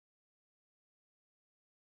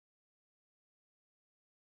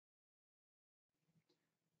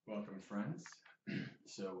Welcome, friends.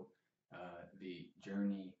 So, the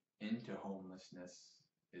journey into homelessness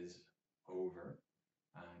is over,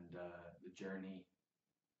 and the journey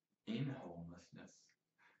in homelessness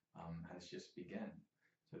has just begun.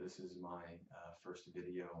 So, this is my first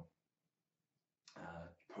video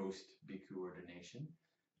post Bhikkhu ordination,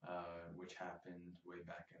 which happened way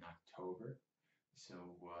back in October. So,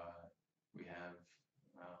 we have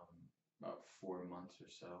about 4 months or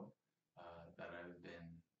so that I've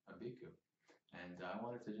been a bhikkhu, and I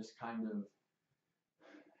wanted to just kind of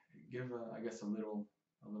give, I guess, a little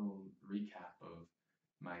recap of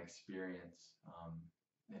my experience.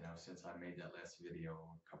 Since I made that last video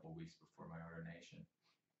a couple weeks before my ordination,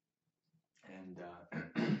 and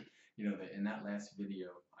in that last video,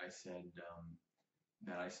 I said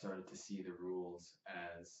that I started to see the rules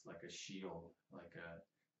as like a shield, like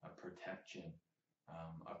a protection,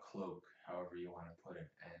 a cloak, however you want to put it,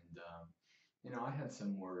 and I had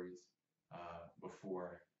some worries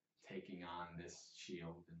before taking on this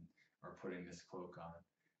shield or putting this cloak on,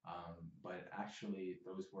 but actually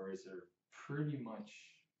those worries are pretty much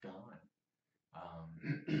gone,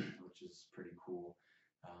 which is pretty cool.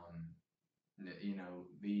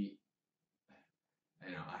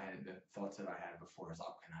 I had the thoughts that I had before is,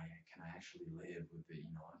 oh, can I actually live with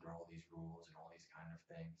under all these rules and all these kind of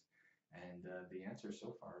things? And the answer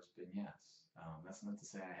so far has been yes. That's not to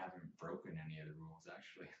say I haven't broken any of the rules,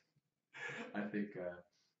 actually. I think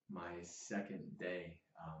my second day,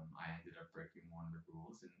 I ended up breaking one of the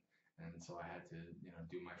rules, and so I had to,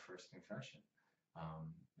 do my first confession.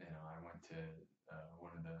 I went to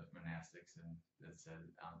one of the monastics and said,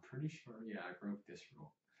 I'm pretty sure, yeah, I broke this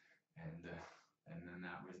rule, and then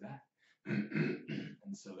that was that.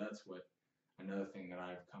 And so that's what another thing that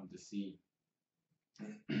I've come to see.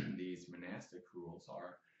 These monastic rules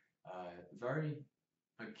are very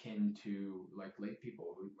akin to like lay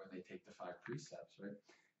people when they take the 5 precepts, right?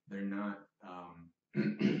 They're not,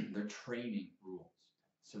 they're training rules.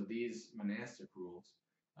 So these monastic rules,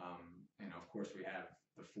 of course we have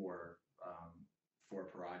the four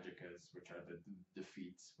parajikas, which are the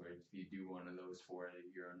defeats, where if you do one of those 4,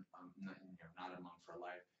 you're not a monk for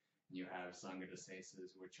life. And you have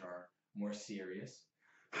sanghadasesas, which are more serious,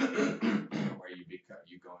 where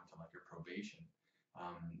you go into like a probation.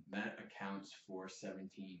 That accounts for 17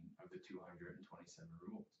 of the 227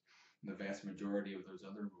 rules. And the vast majority of those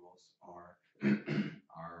other rules are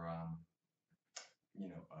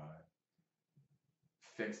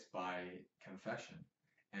fixed by confession.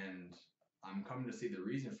 And I'm coming to see the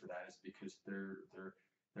reason for that is because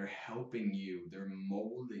they're helping you, they're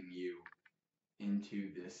molding you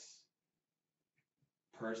into this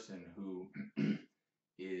person who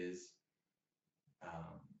is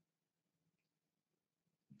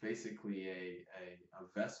basically a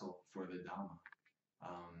vessel for the Dhamma,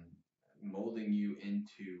 molding you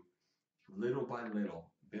into, little by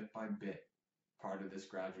little, bit by bit, part of this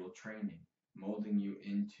gradual training, molding you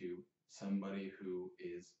into somebody who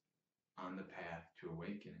is on the path to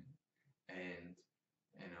awakening. And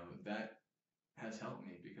that has helped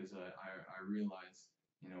me, because I realized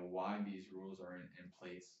why these rules are in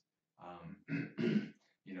place.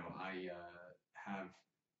 I have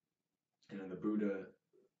the Buddha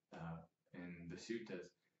in the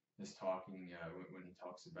suttas is talking when he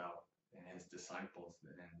talks about his disciples,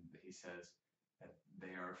 and he says that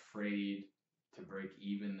they are afraid to break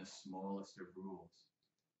even the smallest of rules,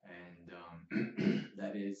 and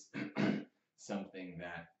that is something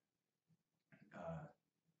that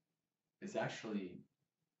is actually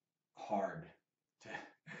hard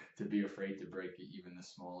to be afraid to break even the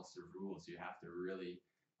smallest of rules. You have to really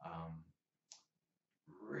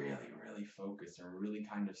really focus and really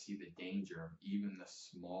kind of see the danger of even the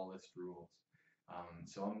smallest rules.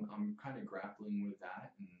 So I'm kind of grappling with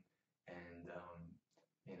that, and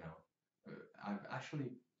I've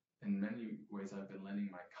actually, in many ways, I've been letting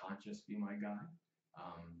my conscience be my guide.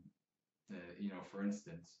 For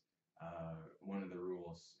instance, one of the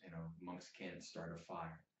rules, monks can't start a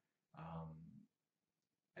fire.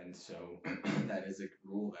 And so that is a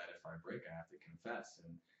rule that if I break, I have to confess.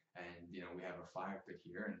 And we have a fire pit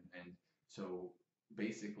here. And so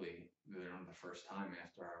basically, the first time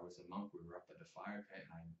after I was a monk, we were up at the fire pit,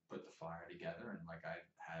 and I put the fire together. And like I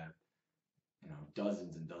had,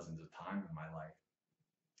 dozens and dozens of time in my life,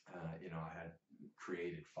 I had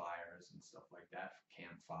created fires and stuff like that,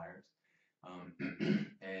 campfires.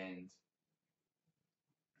 And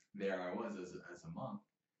there I was as a monk,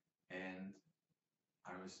 and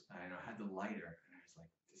I had the lighter, and I was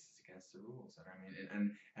like, this is against the rules.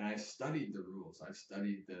 And I studied the rules. I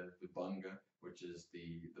studied the Bunga, which is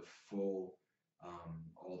the full,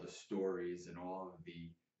 all the stories and all of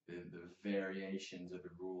the the variations of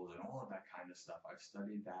the rules and all of that kind of stuff. I've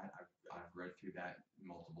studied that. I've read through that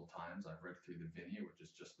multiple times. I've read through the Vinaya, which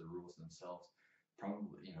is just the rules themselves,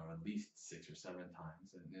 probably, at least 6 or 7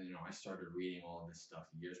 times. And I started reading all this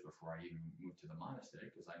stuff years before I even moved to the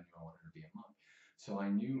monastery, because I knew I wanted to be a monk. So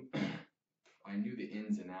I knew I knew the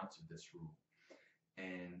ins and outs of this rule,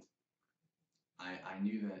 and I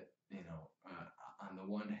knew that, on the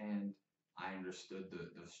one hand, I understood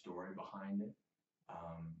the story behind it.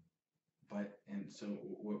 And so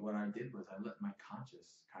what I did was I let my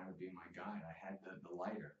conscience kind of be my guide. I had the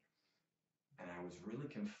lighter, and I was really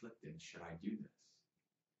conflicted. Should I do this?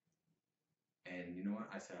 And you know what?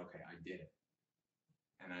 I said, okay, I did it.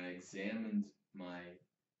 And I examined my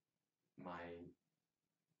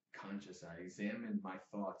conscious. I examined my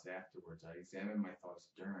thoughts afterwards. I examined my thoughts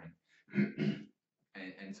during.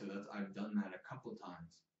 and so I've done that a couple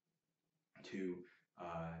times to,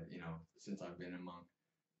 since I've been a monk,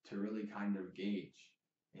 to really kind of gauge,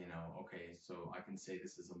 okay, so I can say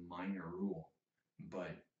this is a minor rule,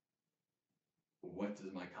 but what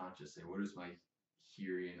does my conscience say? What does my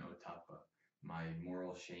hiri and otapa, my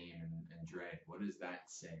moral shame and dread, what does that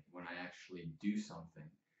say when I actually do something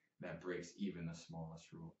that breaks even the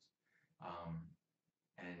smallest rules?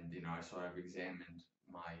 So I've examined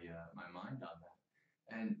my mind on that,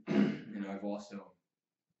 and I've also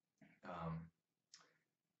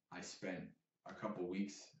I spent a couple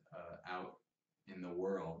weeks out in the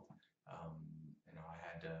world. I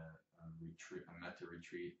had a retreat, a metta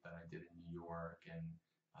retreat that I did in New York, and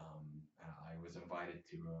I was invited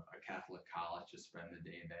to a Catholic college to spend the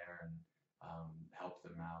day there and help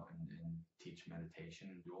them out and teach meditation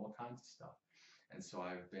and do all kinds of stuff. And so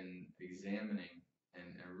I've been examining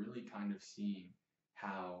and really kind of seeing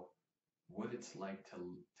what it's like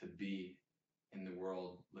to be in the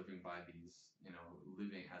world living by these,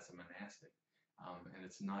 living as a monastic. And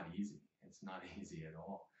it's not easy. It's not easy at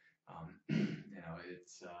all.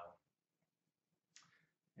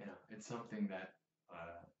 It's something that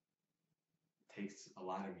takes a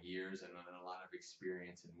lot of years and a lot of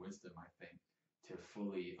experience and wisdom, I think, to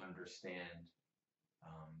fully understand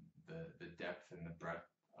the depth and the breadth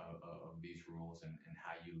of these rules and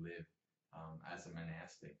how you live as a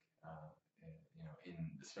monastic,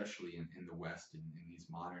 especially in the West in these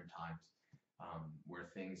modern times, where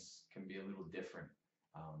things can be a little different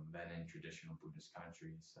than in traditional Buddhist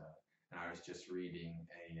countries. And I was just reading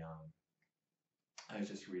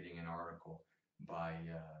an article by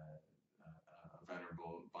a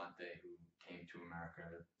venerable Bhante who came to America,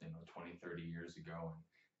 20, 30 years ago,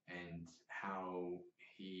 and how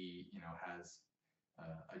he, has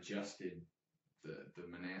adjusted the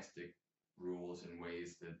monastic rules in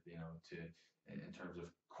ways that, in terms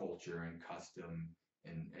of culture and custom,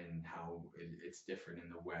 and how it's different in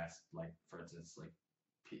the West. Like, for instance, like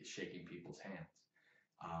shaking people's hands.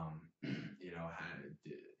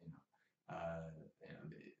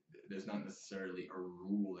 There's not necessarily a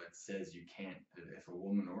rule that says you can't. If a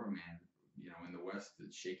woman or a man, in the West,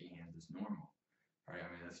 that shaking hands is normal, right? I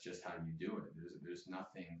mean, that's just how you do it. There's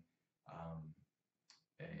nothing.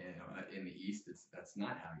 In the East, that's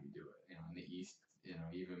not how you do it. In the East,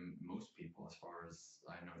 even most people, as far as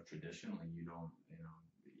I know, traditionally, you don't, you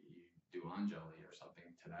do anjali or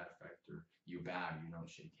something to that effect, or you bow, you don't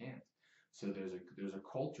shake hands. So there's a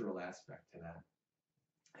cultural aspect to that,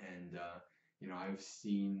 and I've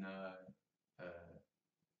seen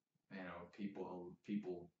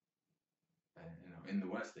people in the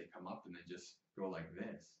West, they come up and they just go like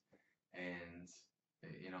this, and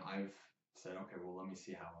I've said, okay, well, let me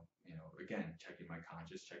see how, again, checking my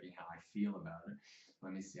conscience, checking how I feel about it.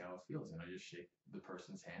 Let me see how it feels, and I just shake the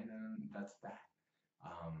person's hand, and that's that.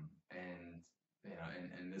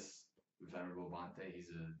 And this Venerable Bhante, he's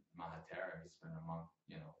a Mahatera. He's been a monk,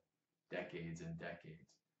 decades and decades.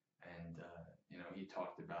 And he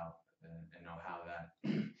talked about how that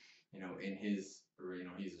in his,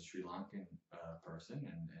 he's a Sri Lankan person,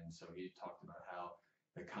 and so he talked about how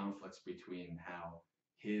the conflicts between how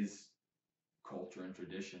his culture and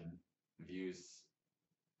tradition views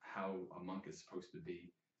how a monk is supposed to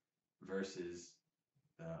be versus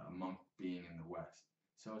a monk being in the West.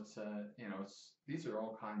 So these are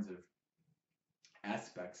all kinds of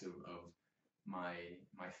aspects of my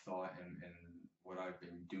thought and what I've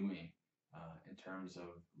been doing in terms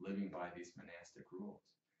of living by these monastic rules.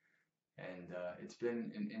 And it's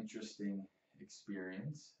been an interesting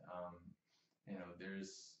experience.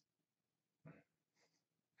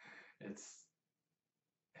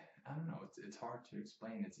 I don't know, it's hard to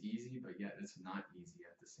explain. It's easy, but yet it's not easy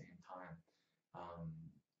at the same time.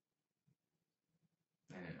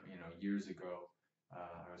 Years ago,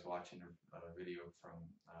 I was watching a video from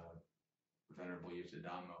Venerable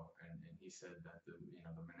Yuttadhammo, and he said that the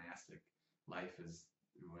monastic life was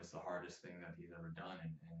the hardest thing that he's ever done,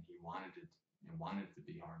 and he wanted it to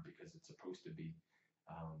be hard because it's supposed to be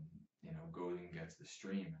going against the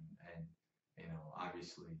stream, and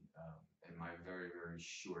obviously in my very very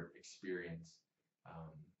short experience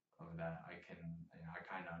um, of that, I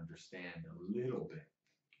kind of understand a little bit.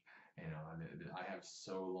 I have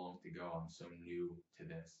so long to go. I'm so new to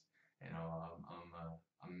this. I'm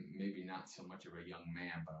maybe not so much of a young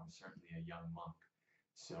man, but I'm certainly a young monk.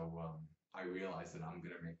 So I realize that I'm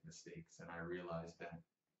going to make mistakes, and I realize that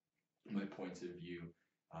my points of view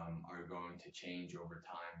are going to change over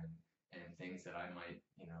time, and things that I might,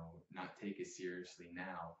 not take as seriously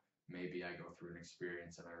now. Maybe I go through an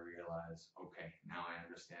experience and I realize, okay, now I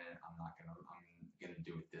understand it. I'm gonna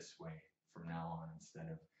do it this way from now on instead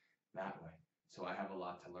of that way. So I have a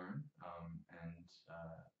lot to learn, and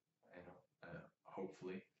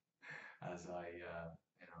hopefully, as I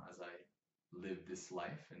live this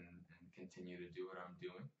life and continue to do what I'm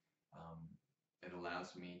doing, um, it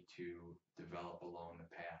allows me to develop along the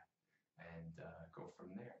path and go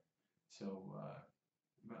from there. So,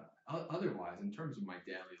 but otherwise, in terms of my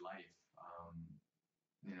daily life,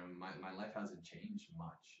 my life hasn't changed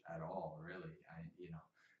much at all, really.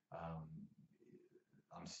 Um,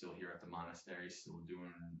 I'm still here at the monastery, still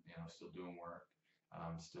doing work,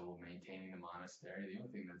 still maintaining the monastery. The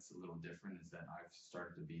only thing that's a little different is that I've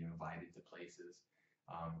started to be invited to places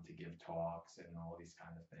to give talks and all these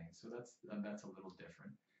kind of things. So that's a little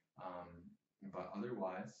different. Um, but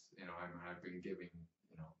otherwise,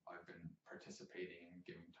 I've been participating and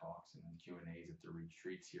giving talks and Q&As at the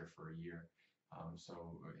retreats here for a year. That's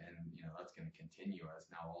going to continue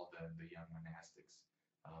as now all the young monastics,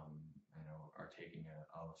 are taking a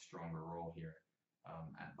stronger role here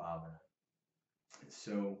at Bhavana.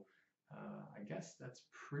 So I guess that's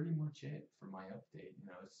pretty much it for my update.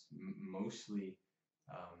 It's mostly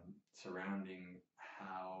surrounding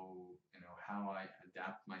how I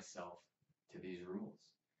adapt myself to these rules,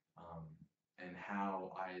 and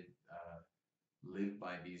how I live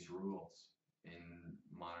by these rules in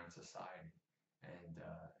modern society. And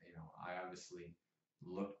I obviously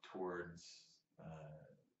look towards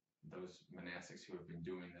those monastics who have been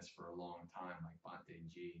doing this for a long time, like Bhante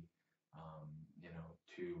Ji,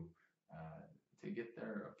 to get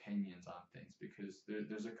their opinions on things, because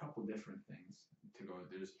there's a couple different things to go.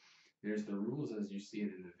 There's the rules as you see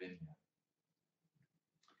it in the Vinaya.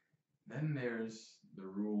 Then there's the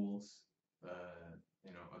rules, the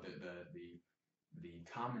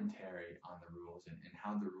commentary on the rules, and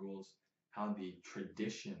how the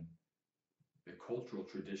tradition, the cultural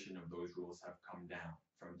tradition of those rules have come down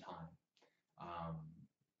from time.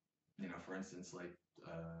 For instance, like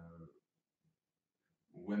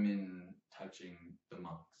women touching the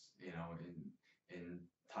monks. In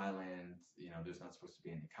Thailand, there's not supposed to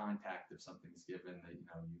be any contact. If something's given, that you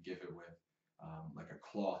give it with like a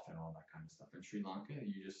cloth and all that kind of stuff. In Sri Lanka,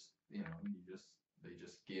 they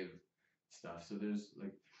just give stuff. So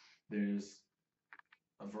there's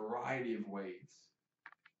a variety of ways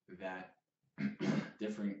that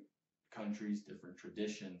different countries, different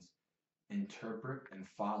traditions interpret and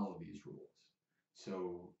follow these rules.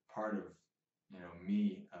 So part of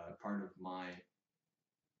my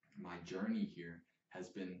journey here has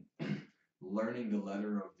been learning the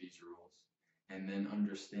letter of these rules, and then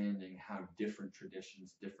understanding how different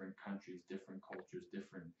traditions, different countries, different cultures,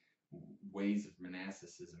 different ways of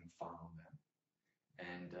monasticism follow them.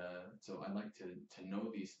 And so I like to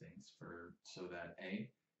know these things so that I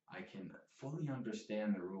can fully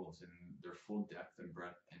understand the rules in their full depth and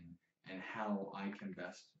breadth, and how I can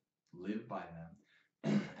best live by them.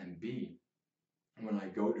 And B, when I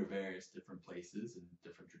go to various different places and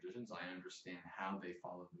different traditions, I understand how they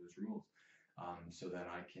follow those rules, so that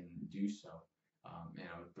I can do so.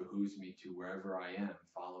 It behooves me to, wherever I am,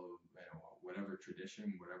 follow whatever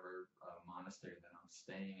tradition, whatever monastery that I'm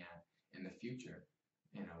staying at in the future.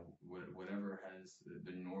 Whatever has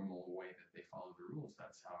the normal way that they follow the rules,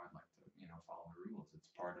 that's how I'd like to follow the rules. It's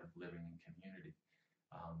part of living in community,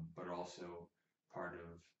 but also part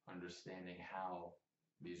of understanding how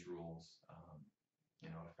these rules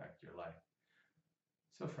affect your life.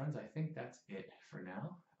 So friends, I think that's it for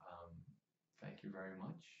now. Thank you very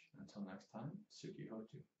much. Until next time, Sukhi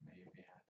Hotu. May you be happy.